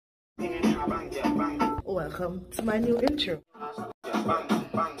Welcome to my new intro.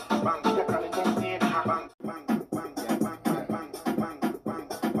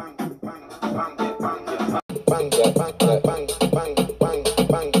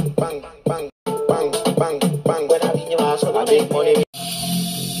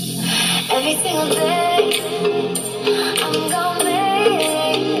 Every single day, I'm gonna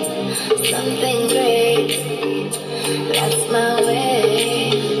make something great. That's my way.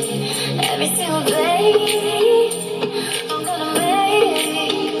 Every single day, I'm gonna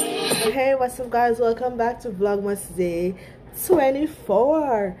make. Hey, what's up, guys? Welcome back to Vlogmas Day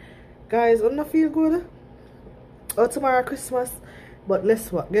 24. Guys, I'm not feel good. Oh, tomorrow Christmas. But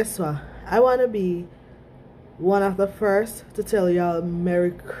guess what? I want to be one of the first to tell y'all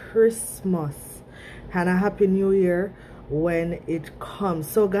Merry Christmas and a Happy New Year when it comes.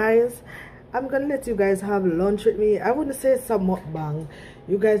 So guys, I'm gonna let you guys have lunch with me. I wouldn't say it's a mukbang.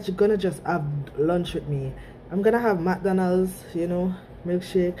 You guys are gonna just have lunch with me. I'm gonna have McDonald's, you know,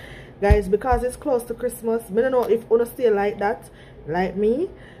 milkshake. Guys, because it's close to Christmas, I don't know if you wanna stay like that, like me,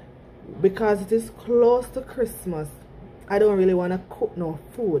 because it is close to Christmas. I don't really want to cook no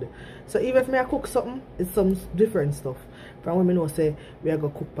food. So even if I cook something, it's some different stuff. From when we know say we are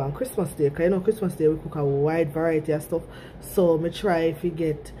going to cook on Christmas Day. Because you know Christmas Day we cook a wide variety of stuff. So me try if we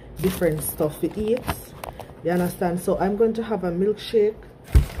get different stuff to eat. You understand? So I'm going to have a milkshake.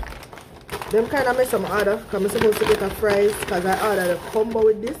 Them kind of mess up my order. Because I'm supposed to get a fries. Because I ordered a combo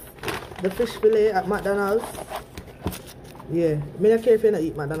with this. The fish fillet at McDonald's. Yeah, me don't care if you don't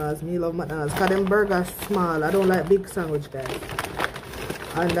eat McDonald's. Me love McDonald's because them burgers small. I don't like big sandwich, guys.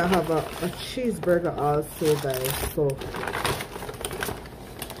 And I have a cheeseburger also, guys. So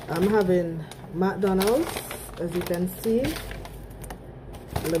I'm having McDonald's, as you can see.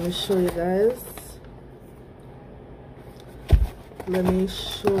 Let me show you guys. Let me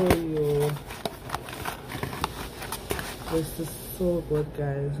show you. This is so good,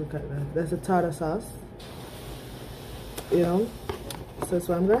 guys. Look at that. That's the tartar sauce. You know, so that's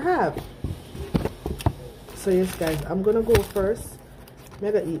what I'm gonna have. So yes, guys, I'm gonna go first.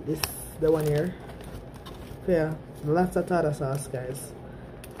 I'm gonna eat this, the one here. Yeah, lots of tartar sauce, guys.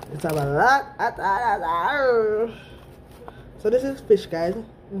 It's have a lot of tartar sauce. So this is fish, guys.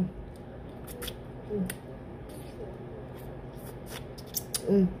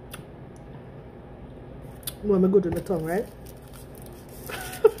 More me good in the tongue, right?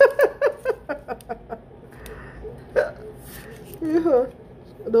 Yeah.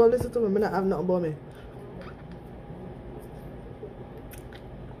 Don't listen to me, I don't have nothing about me.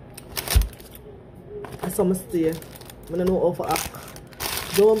 That's how I stay. I don't know how to hack.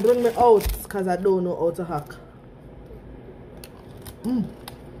 Don't bring me out because I don't know how to hack. I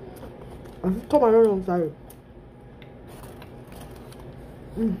should come around, I'm sorry.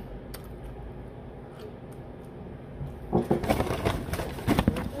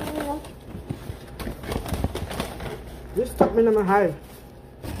 Just stop me in my hive.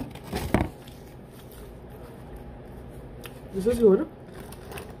 This is good.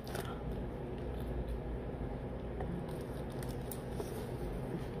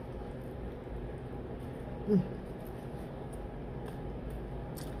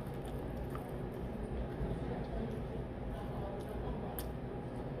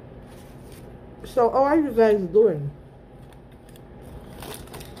 So, how are you guys doing?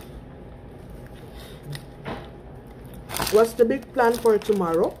 What's the big plan for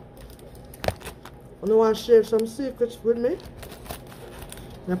tomorrow? You want to share some secrets with me?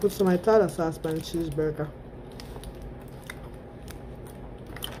 I put some tartar sauce on the cheeseburger.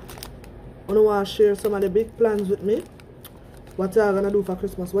 You want to share some of the big plans with me? What are you going to do for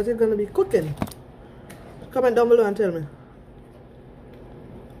Christmas? What are you going to be cooking? Comment down below and tell me.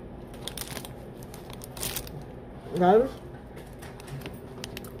 Guys,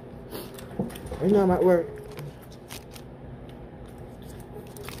 you know I'm at work.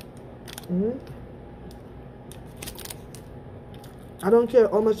 I don't care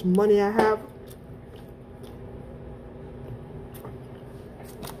how much money I have.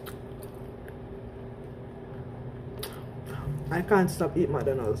 I can't stop eating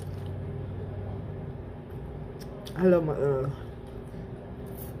McDonald's. I love McDonald's.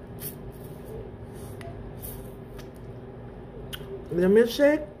 The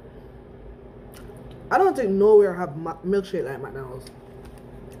milkshake, I don't think nowhere have milkshake like McDonald's.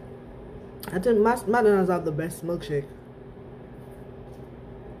 I think McDonald's have the best milkshake.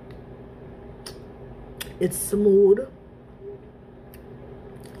 It's smooth.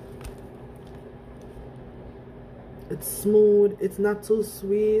 It's smooth. It's not too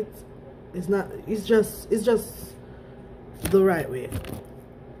sweet. It's not. It's just the right way.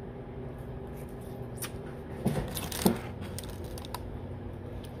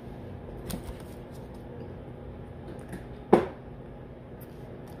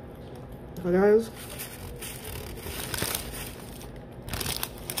 guys,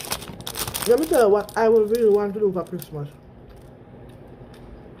 let me tell you what I will really want to do for Christmas.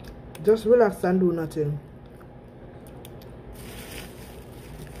 Just relax and do nothing.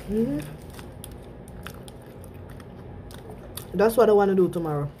 That's what I want to do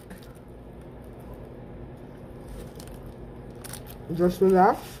tomorrow. Just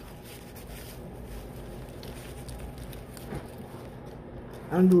relax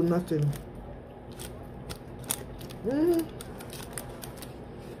and do nothing.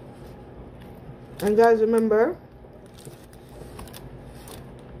 And guys, remember,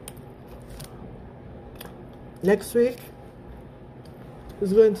 next week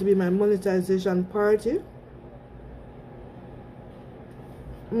is going to be my monetization party.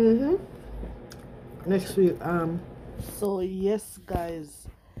 Next week. So yes, guys,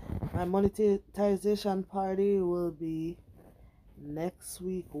 my monetization party will be next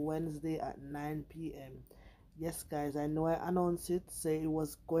week, Wednesday at 9 p.m. Yes, guys, I know I announced it, say it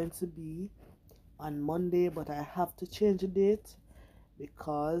was going to be on Monday, but I have to change the date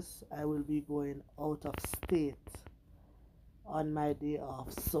because I will be going out of state on my day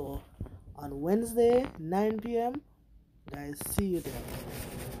off. So on Wednesday 9 p.m. guys, see you there.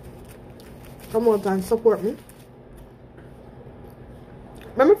 Come out and support me.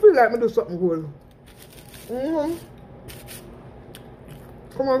 Let me feel like me do something good.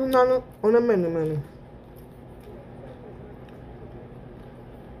 Come on, on a menu.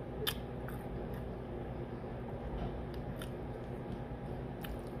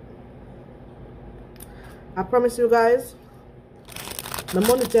 I promise you guys, the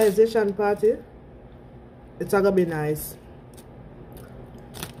monetization party, it's gonna be nice.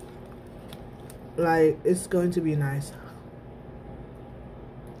 Like, it's going to be nice.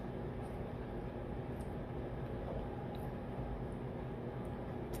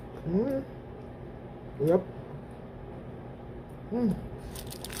 Yep.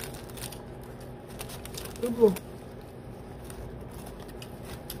 Good.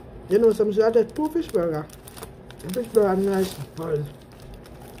 You know, some say I take 2 fish burger. Fish burger nice and full.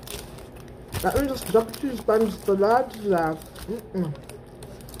 That means just drop 2 spans to large that.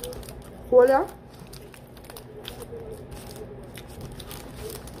 Hold ya.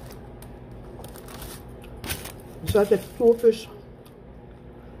 So I take 2 fish.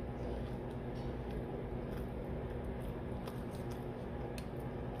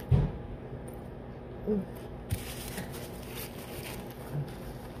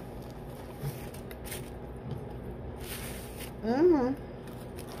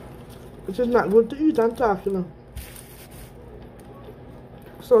 It is not good to eat and talk, you know.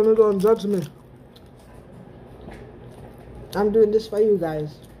 So no, don't judge me. I'm doing this for you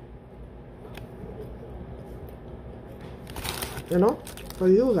guys. You know? For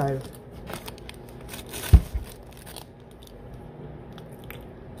you guys.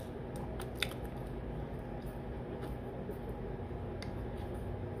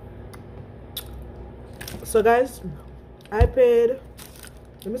 So guys, I paid,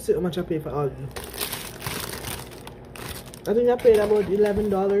 let me see how much I paid for all of you. I think I paid about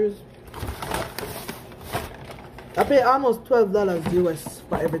 $11. I paid almost $12 US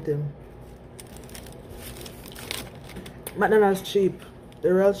for everything. McDonald's cheap.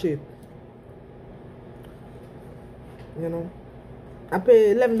 They're real cheap. You know. I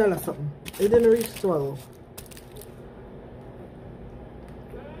paid $11 something. It didn't reach 12.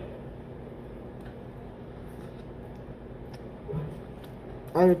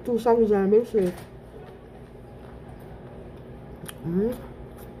 I had 2 songs on my shit.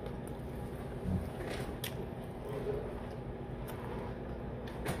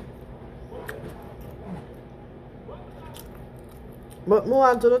 But I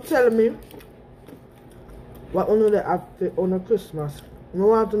want you to tell me what you know they have on Christmas. I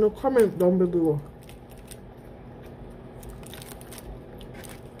want you to comment down below.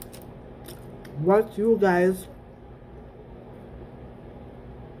 What you guys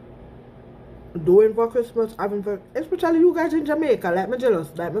doing for Christmas, having for, especially you guys in Jamaica. Like, me jealous.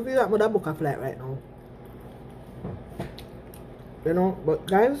 Like, me feel like I'm gonna book a flight right now. You know, but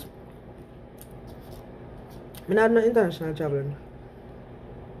guys, I'm not no international traveling.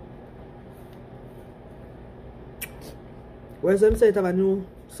 Whereas them say it have a new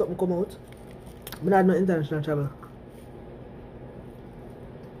something come out, I'm not no international travel.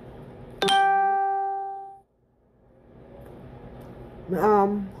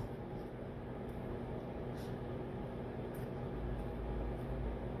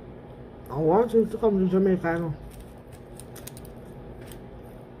 I want you to come to Jamaica now.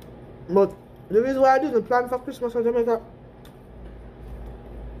 But the reason why I didn't plan for Christmas in Jamaica,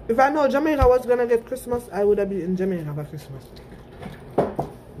 If I know Jamaica was gonna get Christmas, I would have been in Jamaica for Christmas.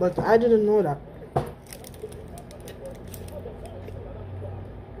 But I didn't know that.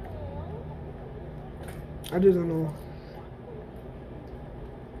 I didn't know.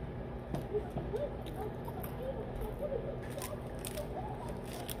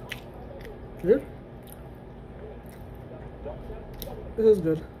 Good. This is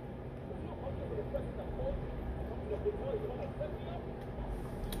good.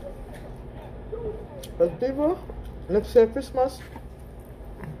 But people, next year Christmas,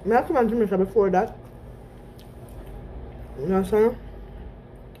 I have to come to Jamaica before that. You know what I'm saying?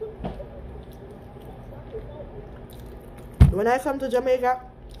 When I come to Jamaica,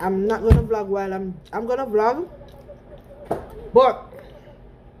 I'm not gonna vlog while I'm gonna vlog, but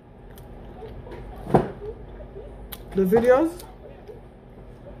the videos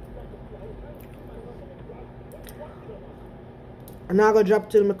I'm not gonna drop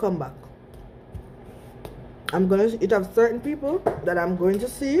till I come back. It have certain people that I'm going to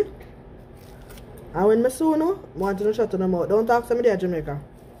see, and when I soon want to shut them out. Don't talk to me there, Jamaica.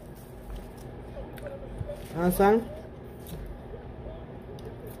 Understand?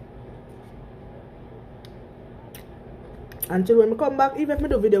 Until when I come back, even if I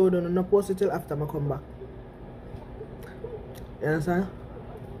do video, we don't not post it till after I come back. You understand?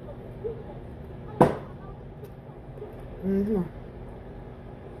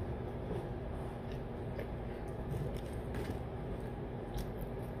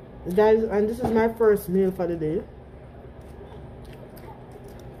 Guys, and this is my first meal for the day.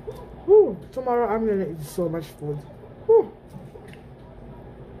 Whew, tomorrow I'm gonna eat so much food. Whew.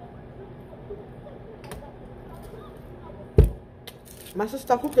 My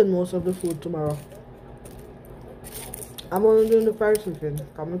sister cooking most of the food tomorrow. I'm only doing the fried chicken.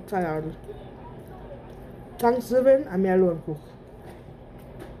 I'm tired. Thanksgiving, I'm alone cook.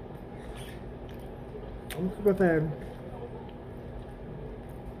 I'm preparing.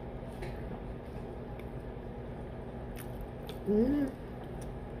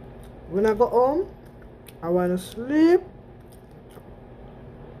 When I go home, I want to sleep.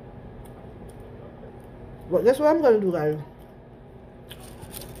 But guess what I'm going to do, guys?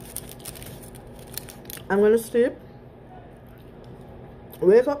 I'm going to sleep,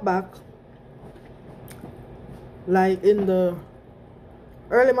 wake up back, like in the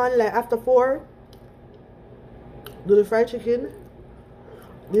early morning, like after 4, do the fried chicken,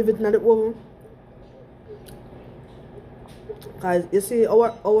 leave it in the oven. Guys, you see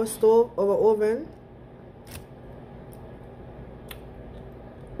our stove, our oven,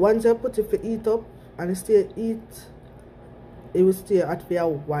 once you put it for heat up and it stay heat, it will stay hot for a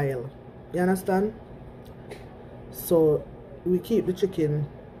while. You understand? So we keep the chicken,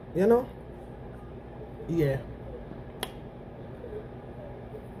 you know? Yeah.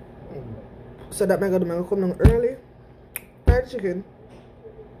 So that my God, I'm coming early. Fried chicken.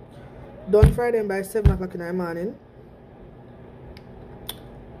 Done fry them by 7 o'clock in the morning.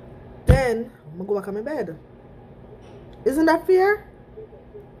 Then I'm gonna go back on my bed. Isn't that fair?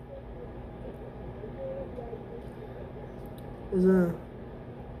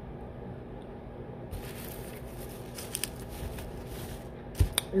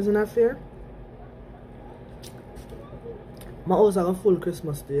 Isn't that fair? My house have a full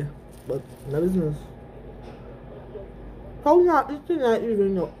Christmas day, but no business. How we not eating that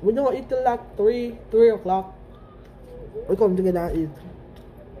evening? No. We don't eat till like 3 o'clock. We come together and eat.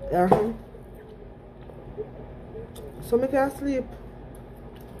 So I can sleep.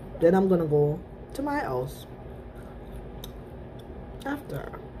 Then I'm gonna go to my house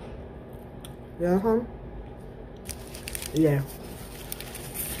after. Yeah.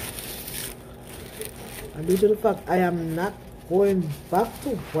 And due to the fact I am not going back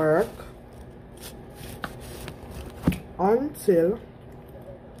to work until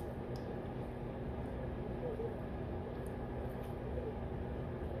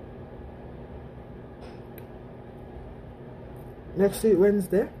next week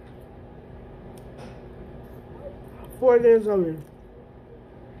Wednesday. 4 days away.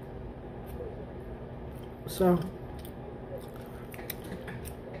 So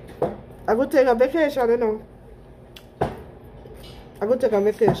I could take a vacation, you know. I could take a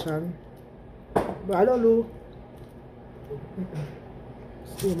vacation, but I don't know.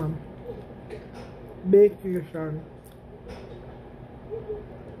 See, man. Vacation.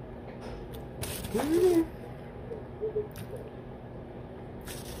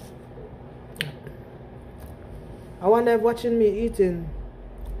 I wonder if watching me eating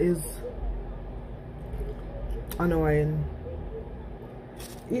is annoying.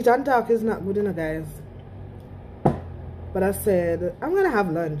 Eat and talk is not good enough, guys. But I said, I'm gonna have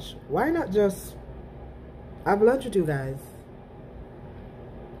lunch. Why not just have lunch with you guys?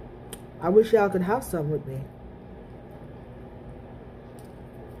 I wish y'all could have some with me.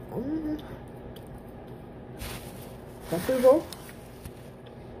 That's it, go.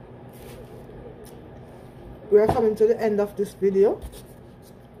 We are coming to the end of this video.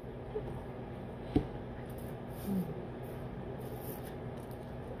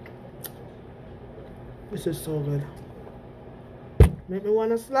 This is so good. Make me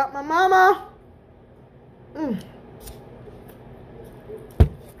want to slap my mama.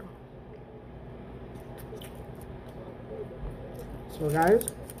 So guys,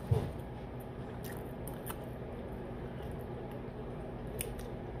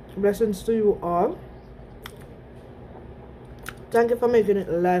 blessings to you all. Thank you for making it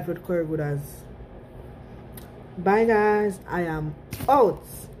live with Curry Goodas. Bye guys, I am out.